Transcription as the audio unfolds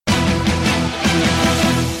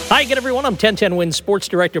Hi again, everyone. I'm 1010 Win Sports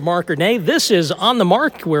Director Mark Renee. This is On the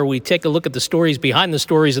Mark, where we take a look at the stories behind the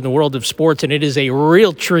stories in the world of sports, and it is a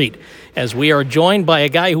real treat as we are joined by a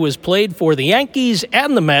guy who has played for the Yankees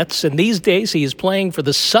and the Mets, and these days he is playing for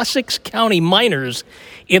the Sussex County Miners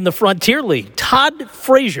in the Frontier League. Todd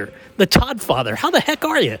Frazier, the Todd father. How the heck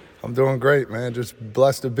are you? I'm doing great, man. Just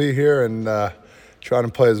blessed to be here and trying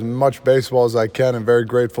to play as much baseball as I can, and very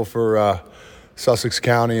grateful for Sussex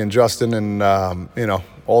County and Justin and,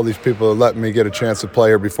 all these people that let me get a chance to play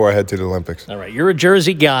here before I head to the Olympics. All right, you're a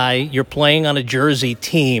Jersey guy. You're playing on a Jersey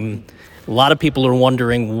team. A lot of people are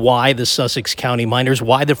wondering why the Sussex County Miners,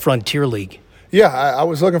 why the Frontier League? Yeah, I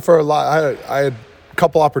was looking for a lot. I had a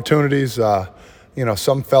couple opportunities.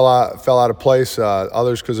 Some fell out of place,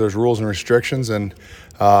 others because there's rules and restrictions. And,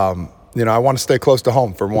 I want to stay close to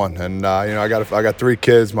home for one. And, I got 3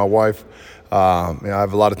 kids, my wife. I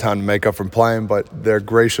have a lot of time to make up from playing, but they're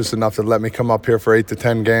gracious enough to let me come up here for 8 to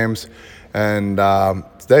 10 games. And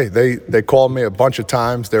they called me a bunch of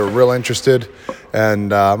times. They were real interested.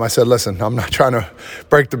 And I said, listen, I'm not trying to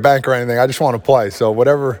break the bank or anything. I just want to play. So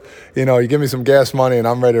whatever, you give me some gas money and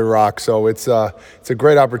I'm ready to rock. So it's a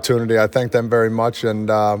great opportunity. I thank them very much. And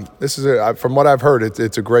this is, from what I've heard,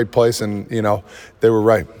 it's a great place. And, they were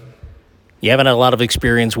right. You haven't had a lot of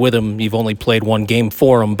experience with him. You've only played 1 game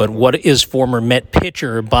for him. But what is former Met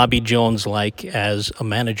pitcher Bobby Jones like as a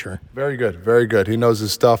manager? Very good, very good. He knows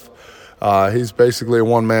his stuff. He's basically a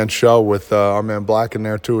one-man show with our man Black in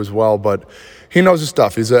there too as well. But he knows his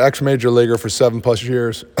stuff. He's an ex-major leaguer for 7+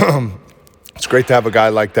 years. It's great to have a guy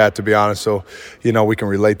like that, to be honest. So, we can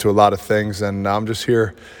relate to a lot of things. And I'm just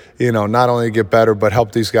here, not only to get better, but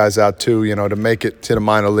help these guys out too, to make it to the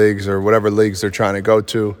minor leagues or whatever leagues they're trying to go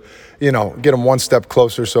to. Get them one step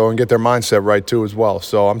closer and get their mindset right too as well.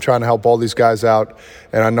 So I'm trying to help all these guys out,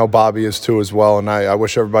 and I know Bobby is too as well, and I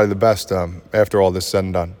wish everybody the best after all this is said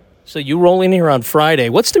and done. So you roll in here on Friday.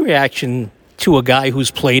 What's the reaction to a guy who's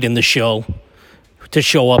played in the show to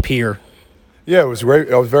show up here? Yeah, it was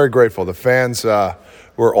great. I was very grateful. The fans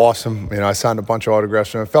were awesome. I signed a bunch of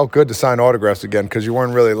autographs, and it felt good to sign autographs again because you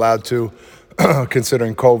weren't really allowed to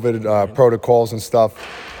considering COVID protocols and stuff.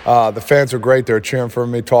 The fans were great. They were cheering for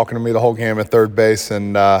me, talking to me the whole game at third base.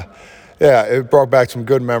 And, it brought back some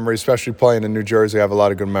good memories, especially playing in New Jersey. I have a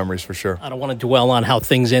lot of good memories for sure. I don't want to dwell on how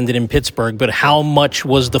things ended in Pittsburgh, but how much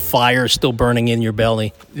was the fire still burning in your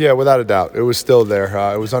belly? Yeah, without a doubt. It was still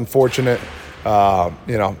there. It was unfortunate.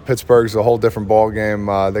 Pittsburgh's a whole different ball game.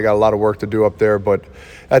 They got a lot of work to do up there. But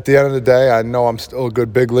at the end of the day, I know I'm still a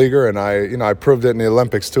good big leaguer, and I proved it in the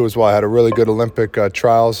Olympics too as well. I had a really good Olympic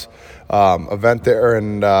trials event there,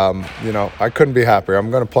 and I couldn't be happier.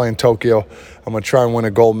 I'm going to play in Tokyo. I'm going to try and win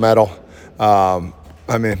a gold medal. I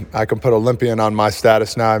can put Olympian on my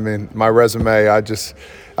status now. My resume. I just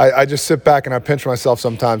sit back and I pinch myself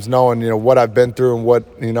sometimes, knowing what I've been through and what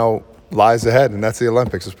lies ahead, and that's the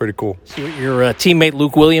Olympics. It's pretty cool. See what your teammate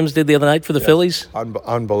Luke Williams did the other night for the Phillies?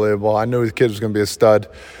 Unbelievable. I knew the kid was going to be a stud.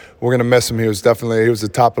 We're going to miss him. He was the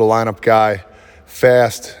top of the lineup guy,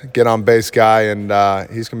 fast, get on base guy, and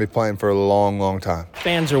he's going to be playing for a long, long time.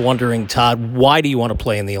 Fans are wondering, Todd, why do you want to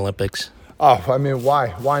play in the Olympics? Why?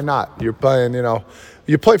 Why not? You're playing,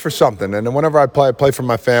 you play for something. And then whenever I play for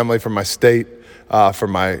my family, for my state,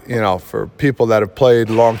 for people that have played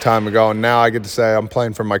a long time ago. And now I get to say I'm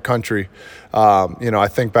playing for my country. I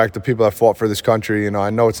think back to people that fought for this country. I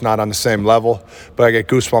know it's not on the same level, but I get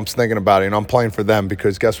goosebumps thinking about it. I'm playing for them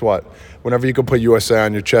because guess what? Whenever you can put USA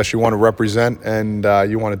on your chest, you want to represent, and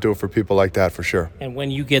you want to do it for people like that for sure. And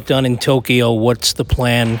when you get done in Tokyo, what's the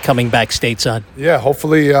plan coming back stateside? Yeah,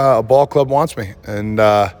 hopefully a ball club wants me, and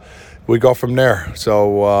we go from there.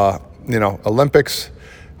 So, Olympics,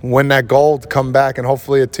 win that gold, come back, and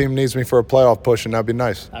hopefully a team needs me for a playoff push, and that'd be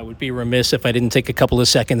nice. I would be remiss if I didn't take a couple of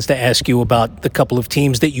seconds to ask you about the couple of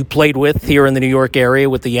teams that you played with here in the New York area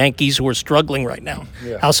with the Yankees, who are struggling right now.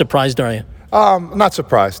 Yeah. How surprised are you? Not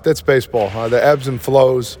surprised. That's baseball. The ebbs and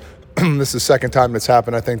flows. This is the second time that's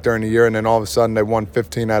happened, I think, during the year, and then all of a sudden they won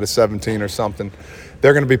 15 out of 17 or something.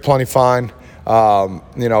 They're going to be plenty fine.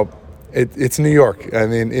 It's New York.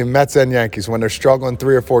 In Mets and Yankees, when they're struggling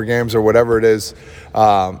 3 or 4 games or whatever it is,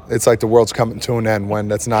 it's like the world's coming to an end when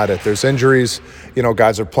that's not it. There's injuries.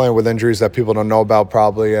 Guys are playing with injuries that people don't know about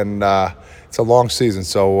probably, and it's a long season.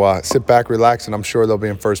 So sit back, relax, and I'm sure they'll be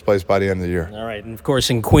in first place by the end of the year. All right. And, of course,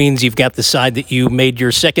 in Queens, you've got the side that you made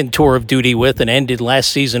your second tour of duty with and ended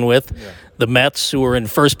last season with, the Mets, who are in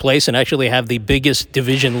first place and actually have the biggest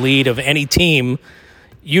division lead of any team.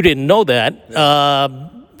 You didn't know that.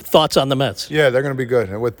 Thoughts on the Mets? Yeah, they're going to be good.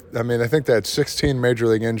 I think they had 16 major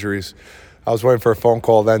league injuries. I was waiting for a phone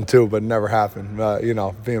call then too, but it never happened.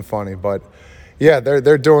 Being funny, but Yeah,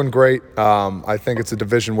 they're doing great. I think it's a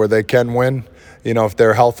division where they can win, if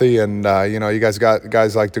they're healthy. And, you guys got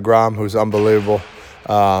guys like DeGrom, who's unbelievable,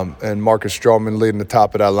 and Marcus Stroman leading the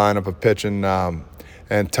top of that lineup of pitching,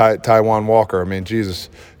 and Taijuan Walker. I mean, Jesus,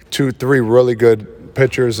 2-3 really good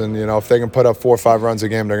pitchers. And, if they can put up 4 or 5 runs a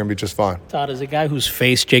game, they're going to be just fine. Todd, as a guy who's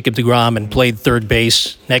faced Jacob deGrom and played third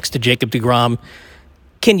base next to Jacob deGrom,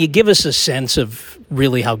 can you give us a sense of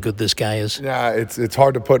really how good this guy is? Yeah, it's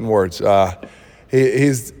hard to put in words.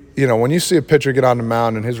 He's when you see a pitcher get on the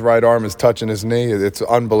mound and his right arm is touching his knee, it's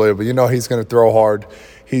unbelievable. He's going to throw hard.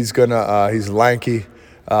 He's lanky.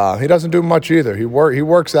 He doesn't do much either. He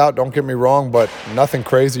works out. Don't get me wrong, but nothing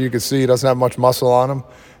crazy. You can see he doesn't have much muscle on him,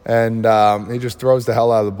 and he just throws the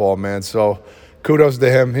hell out of the ball, man. So kudos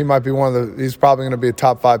to him. He might be he's probably going to be a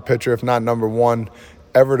top 5 pitcher, if not number 1.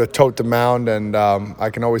 Ever to tote the mound, and I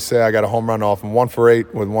can always say I got a home run off him, 1 for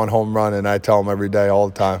 8 with 1 home run, and I tell him every day, all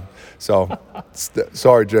the time. So,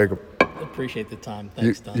 sorry, Jacob. Appreciate the time.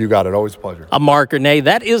 Thanks, Todd. You got it. Always a pleasure. I'm Mark Ernay.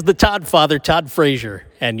 That is the Todd Father, Todd Frazier,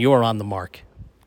 and you're on the mark.